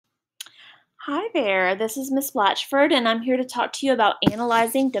Hi there, this is Miss Blatchford, and I'm here to talk to you about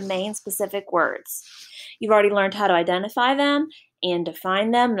analyzing domain-specific words. You've already learned how to identify them and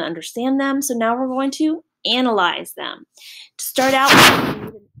define them and understand them, so now we're going to analyze them. To start out, we're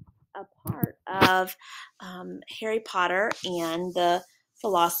going to read a part of Harry Potter and the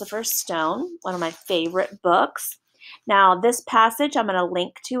Philosopher's Stone, one of my favorite books. Now, this passage, I'm going to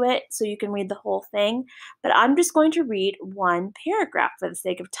link to it so you can read the whole thing, but I'm just going to read one paragraph for the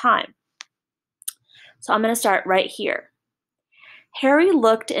sake of time. So I'm going to start right here. Harry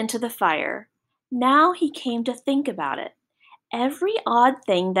looked into the fire. Now he came to think about it. Every odd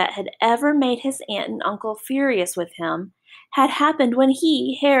thing that had ever made his aunt and uncle furious with him had happened when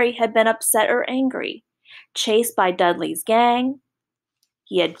he, Harry, had been upset or angry. Chased by Dudley's gang,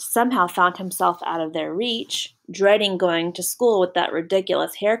 he had somehow found himself out of their reach, dreading going to school with that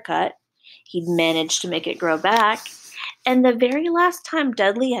ridiculous haircut. He'd managed to make it grow back. And the very last time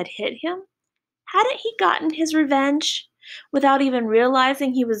Dudley had hit him, hadn't he gotten his revenge without even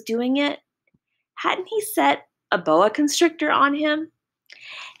realizing he was doing it? Hadn't he set a boa constrictor on him?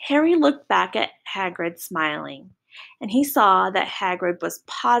 Harry looked back at Hagrid smiling, and he saw that Hagrid was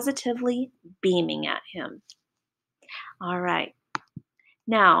positively beaming at him. All right.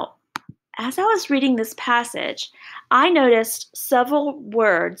 Now, as I was reading this passage, I noticed several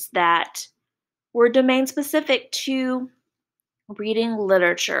words that were domain specific to reading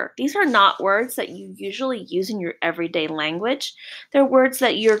literature. These are not words that you usually use in your everyday language. They're words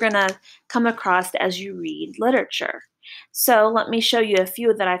that you're going to come across as you read literature. So let me show you a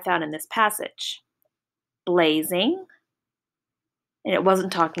few that I found in this passage. Blazing, and it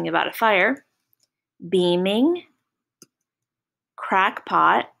wasn't talking about a fire. Beaming,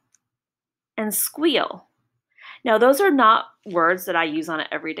 crackpot, and squeal. Now, those are not words that I use on an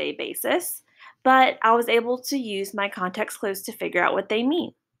everyday basis, but I was able to use my context clues to figure out what they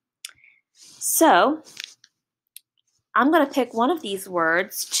mean. So, I'm going to pick one of these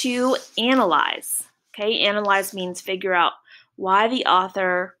words to analyze. Okay, analyze means figure out why the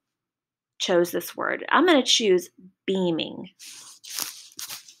author chose this word. I'm going to choose beaming.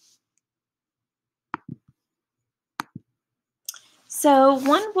 So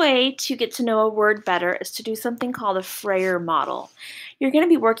one way to get to know a word better is to do something called a Frayer model. You're going to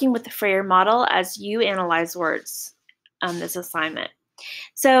be working with the Frayer model as you analyze words on this assignment.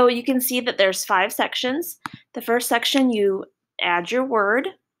 So you can see that there's 5 sections. The first section, you add your word.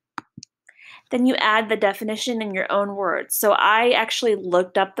 Then you add the definition in your own words. So I actually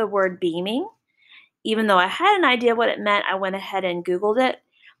looked up the word beaming. Even though I had an idea what it meant, I went ahead and Googled it.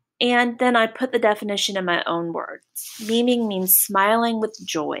 And then I put the definition in my own words. Beaming means smiling with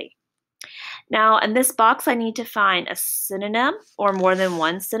joy. Now, in this box, I need to find a synonym or more than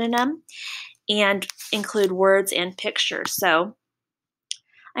one synonym and include words and pictures. So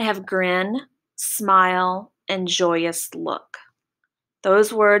I have grin, smile, and joyous look.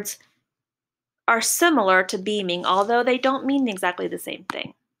 Those words are similar to beaming, although they don't mean exactly the same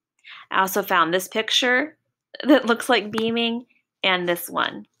thing. I also found this picture that looks like beaming and this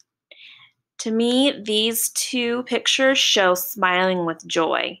one. To me, these 2 pictures show smiling with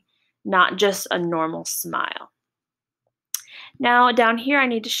joy, not just a normal smile. Now, down here, I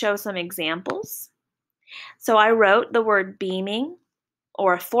need to show some examples. So I wrote the word beaming,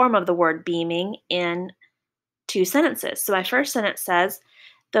 or a form of the word beaming, in 2 sentences. So my first sentence says,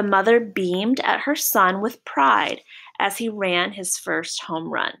 the mother beamed at her son with pride as he ran his first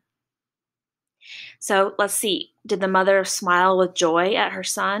home run. So let's see, did the mother smile with joy at her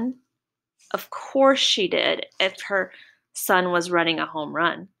son? Of course she did, if her son was running a home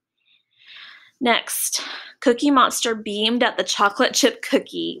run. Next, Cookie Monster beamed at the chocolate chip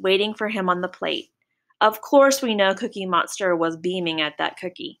cookie waiting for him on the plate. Of course we know Cookie Monster was beaming at that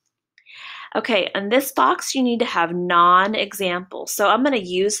cookie. Okay, in this box you need to have non-examples. So I'm going to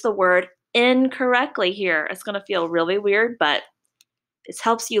use the word incorrectly here. It's going to feel really weird, but this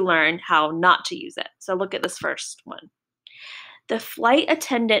helps you learn how not to use it. So look at this first one. The flight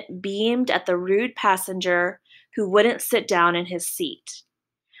attendant beamed at the rude passenger who wouldn't sit down in his seat.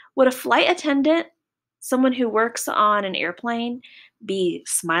 Would a flight attendant, someone who works on an airplane, be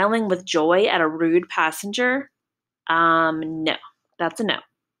smiling with joy at a rude passenger? No, that's a no.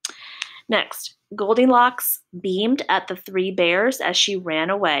 Next, Goldilocks beamed at the 3 bears as she ran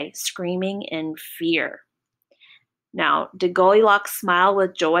away, screaming in fear. Now, did Goldilocks smile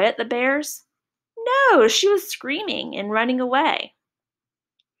with joy at the bears? No, she was screaming and running away.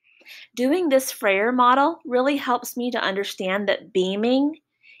 Doing this Frayer model really helps me to understand that beaming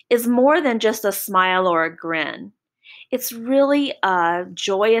is more than just a smile or a grin. It's really a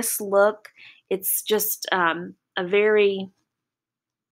joyous look. It's just a very